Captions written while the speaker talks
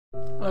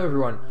Hello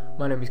everyone,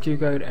 my name is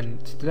Qcode and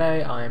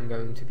today I am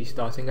going to be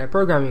starting a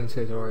programming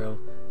tutorial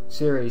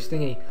series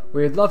thingy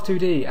with Love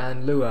 2D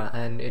and Lua,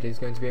 and it is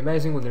going to be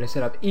amazing. We're going to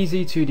set up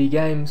easy 2D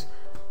games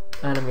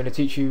and I'm going to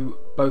teach you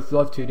both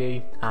Love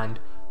 2D and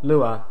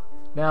Lua.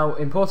 Now,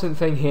 important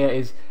thing here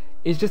is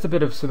just a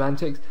bit of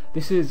semantics.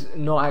 This is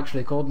not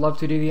actually called Love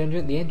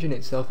 2D the engine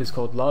itself is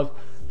called Love.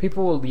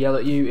 People will yell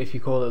at you if you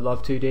call it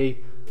Love 2D.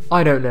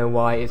 I don't know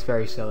why, it's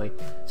very silly.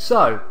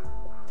 So,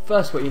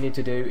 first what you need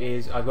to do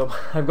is, I've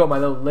got my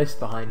little list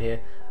behind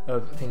here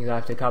of things I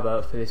have to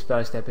cover for this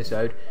first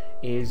episode,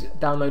 is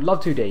download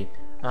Love 2D,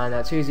 and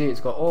that's easy.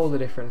 It's got all the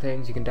different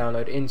things. You can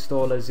download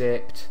installer,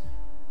 zipped,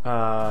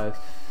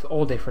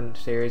 all different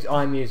series.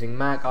 I'm using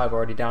Mac, I've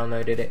already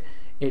downloaded it.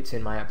 It's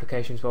in my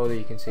applications folder,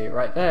 you can see it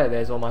right there.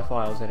 There's all my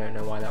files, I don't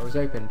know why that was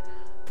opened.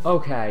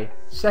 Okay,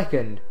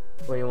 second,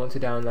 what you want to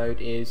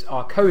download is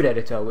our code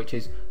editor, which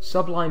is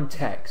Sublime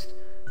Text.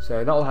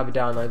 So that will have a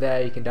download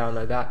there, you can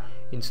download that.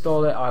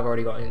 Install it, I've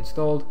already got it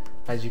installed.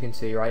 As you can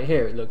see right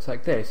here, it looks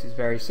like this. It's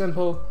very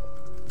simple.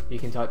 You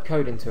can type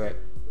code into it.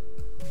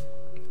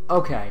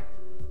 Okay,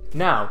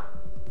 now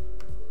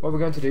what we're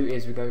going to do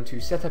is we're going to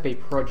set up a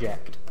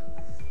project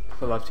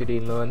for Love 2D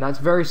and Lua, and that's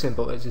very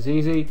simple. It's as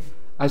easy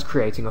as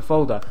creating a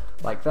folder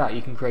like that.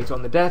 You can create it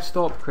on the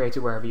desktop, create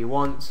it wherever you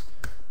want,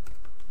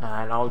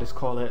 and I'll just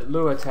call it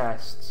Lua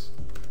Tests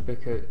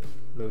because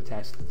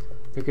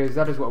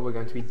that is what we're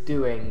going to be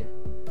doing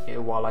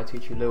while I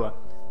teach you Lua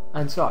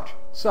and such.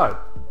 So,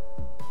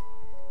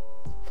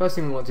 first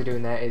thing we want to do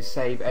in there is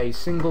save a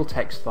single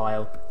text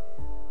file.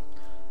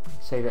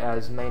 Save it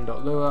as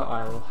main.lua.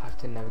 I'll have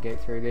to navigate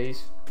through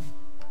these.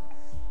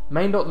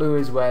 Main.lua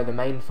is where the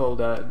main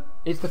folder,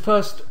 it's the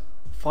first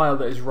file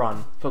that is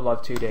run for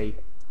Love 2D.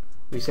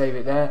 We save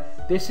it there.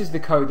 This is the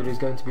code that is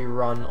going to be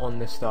run on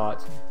the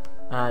start.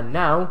 And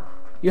now,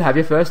 you have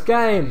your first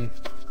game!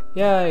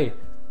 Yay!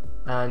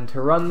 And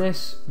to run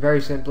this,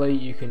 very simply,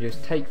 you can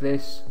just take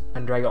this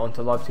and drag it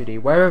onto Love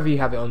 2D wherever you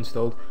have it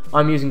installed.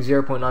 I'm using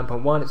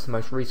 0.9.1, it's the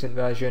most recent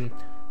version.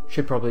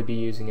 Should probably be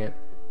using it.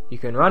 You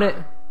can run it.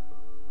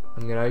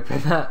 I'm going to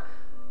open that.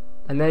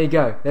 And there you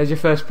go. There's your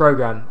first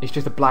program. It's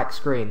just a black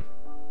screen.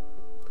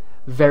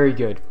 Very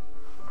good.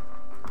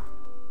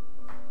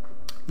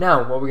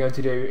 Now, what we're going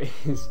to do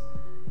is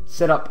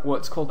set up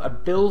what's called a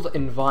build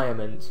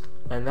environment.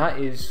 And that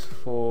is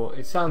for,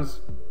 it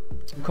sounds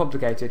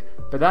complicated,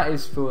 but that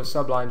is for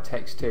Sublime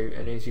Text 2.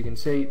 And as you can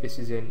see, this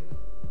is in,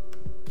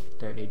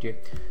 don't need you,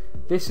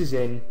 this is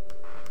in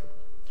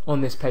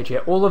on this page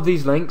here. All of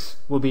these links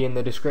will be in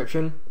the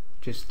description,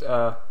 just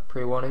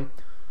pre-warning.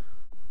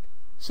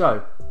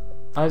 So,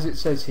 as it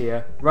says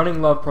here,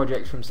 running Love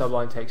projects from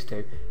Sublime Text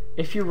 2.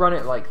 If you run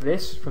it like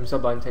this from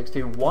Sublime Text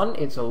 2, 1,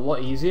 it's a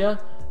lot easier,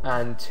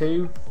 and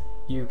 2,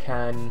 you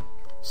can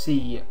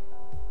see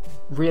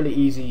really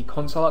easy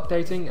console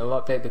updating.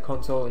 It'll update the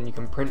console and you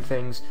can print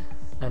things,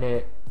 and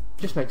it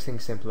just makes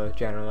things simpler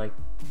generally.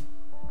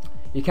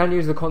 You can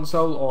use the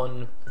console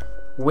on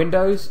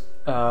Windows,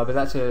 but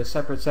that's a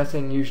separate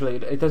setting. Usually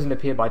it doesn't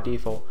appear by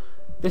default.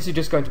 This is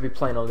just going to be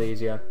plain old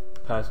easier,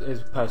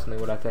 is personally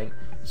what I think.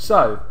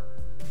 So,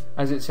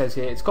 as it says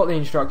here, it's got the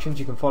instructions,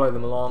 you can follow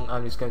them along.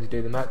 I'm just going to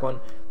do the Mac one.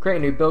 Create a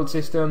new build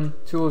system,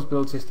 tools,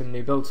 build system,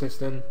 new build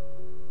system.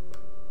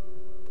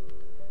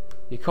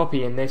 You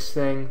copy in this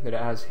thing that it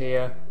has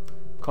here,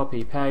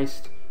 copy,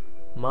 paste.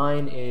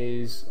 Mine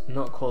is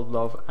not called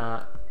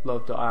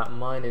love.at,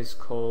 mine is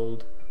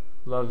called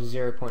Love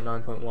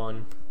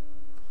 0.9.1.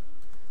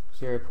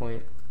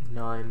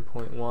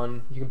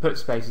 0.9.1. You can put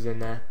spaces in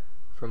there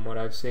from what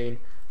I've seen.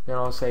 Then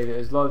I'll save it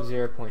as Love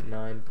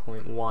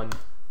 0.9.1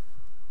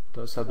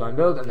 .sublime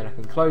build, and then I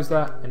can close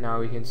that, and now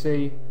we can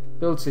see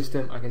build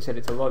system. I can set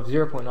it to Love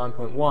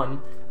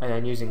 0.9.1, and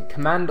then using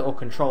Command or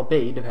Control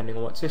B, depending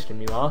on what system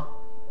you are,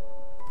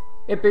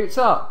 it boots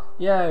up.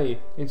 Yay!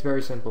 It's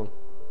very simple.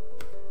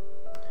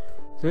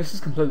 So this is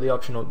completely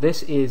optional.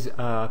 This is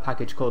a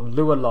package called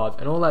Lua Love,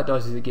 and all that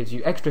does is it gives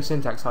you extra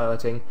syntax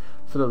highlighting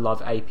for the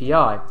Love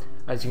API.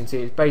 As you can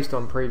see, it's based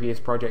on previous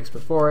projects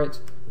before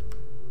it.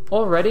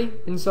 Already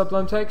in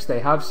Sublime Text they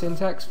have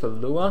syntax for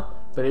Lua,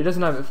 but it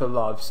doesn't have it for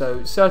Love.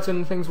 So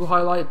certain things will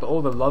highlight, but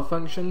all the Love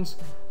functions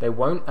they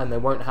won't, and they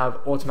won't have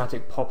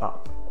automatic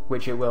pop-up,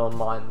 which it will on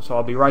mine. So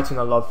I'll be writing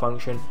a Love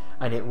function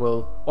and it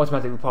will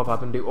automatically pop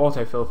up and do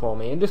autofill for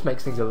me, and this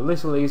makes things a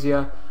little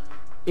easier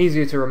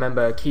to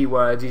remember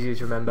keywords, easier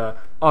to remember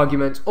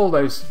arguments, all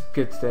those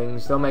good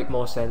things. They'll make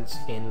more sense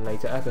in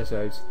later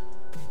episodes.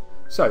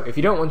 So, if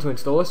you don't want to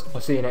install this,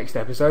 I'll see you next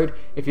episode.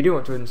 If you do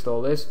want to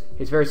install this,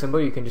 it's very simple.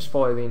 You can just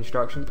follow the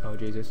instructions. Oh,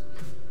 Jesus.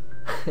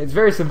 It's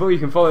very simple. You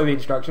can follow the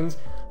instructions.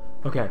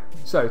 Okay,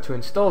 so to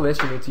install this,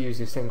 you need to use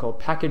this thing called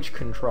Package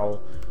Control,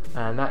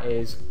 and that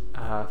is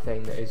a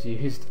thing that is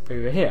used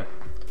over here.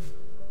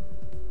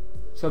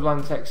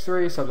 Sublime Text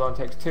 3, Sublime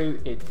Text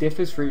 2, it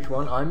differs for each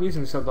one. I'm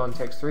using Sublime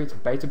Text 3, it's a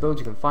beta build.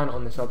 You can find it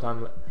on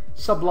the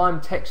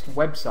Sublime Text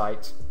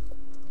website.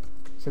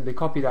 Simply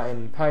copy that in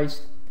and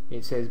paste.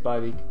 It says by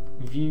the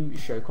view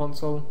show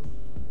console,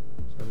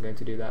 so I'm going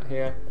to do that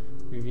here.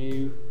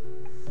 Review,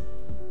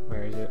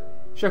 where is it?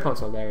 show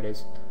console, there it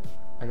is.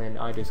 And then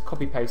I just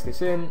copy paste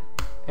this in,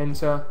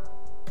 enter.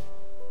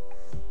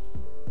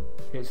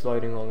 It's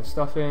loading all the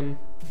stuff in.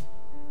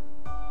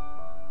 I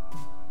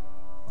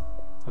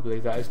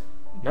believe that is,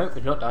 nope,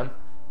 it's not done.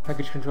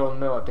 Package control,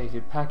 no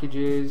updated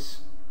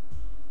packages.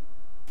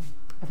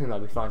 I think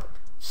that'll be fine.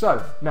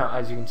 So, now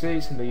as you can see,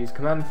 simply use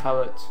command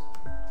palette,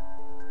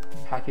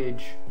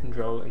 package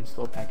control,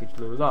 install package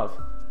Löve.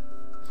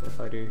 So if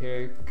I do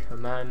here,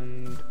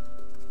 command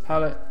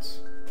palette,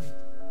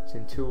 it's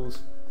in tools,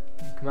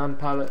 command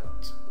palette,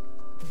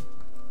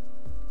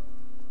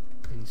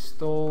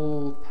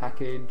 install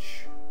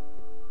package,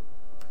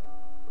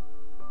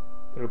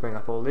 it'll bring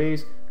up all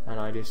these, and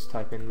I just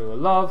type in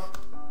Löve,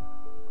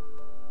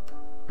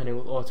 and it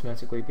will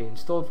automatically be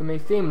installed for me.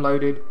 Theme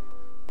loaded,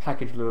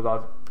 package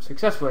Löve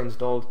successfully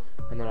installed,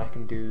 and then I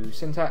can do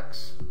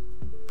syntax,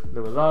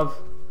 Löve,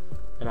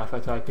 and if I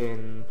type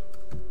in,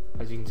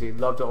 as you can see,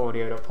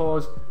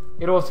 love.audio.pause,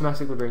 it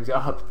automatically brings it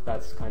up.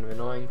 That's kind of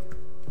annoying,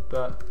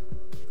 but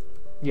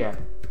yeah,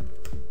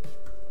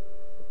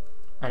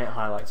 and it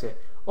highlights it.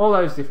 All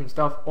those different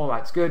stuff, all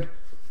that's good.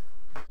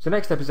 So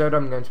next episode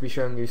I'm going to be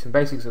showing you some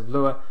basics of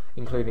Lua,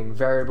 including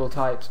variable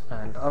types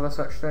and other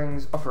such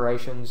things,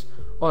 operations,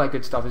 all that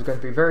good stuff is going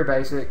to be very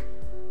basic,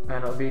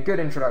 and it'll be a good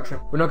introduction.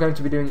 We're not going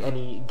to be doing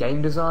any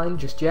game design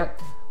just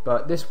yet,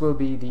 but this will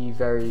be the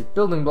very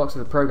building blocks of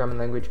the programming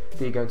language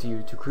that you're going to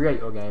use to create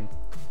your game.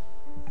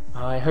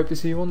 I hope to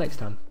see you all next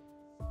time.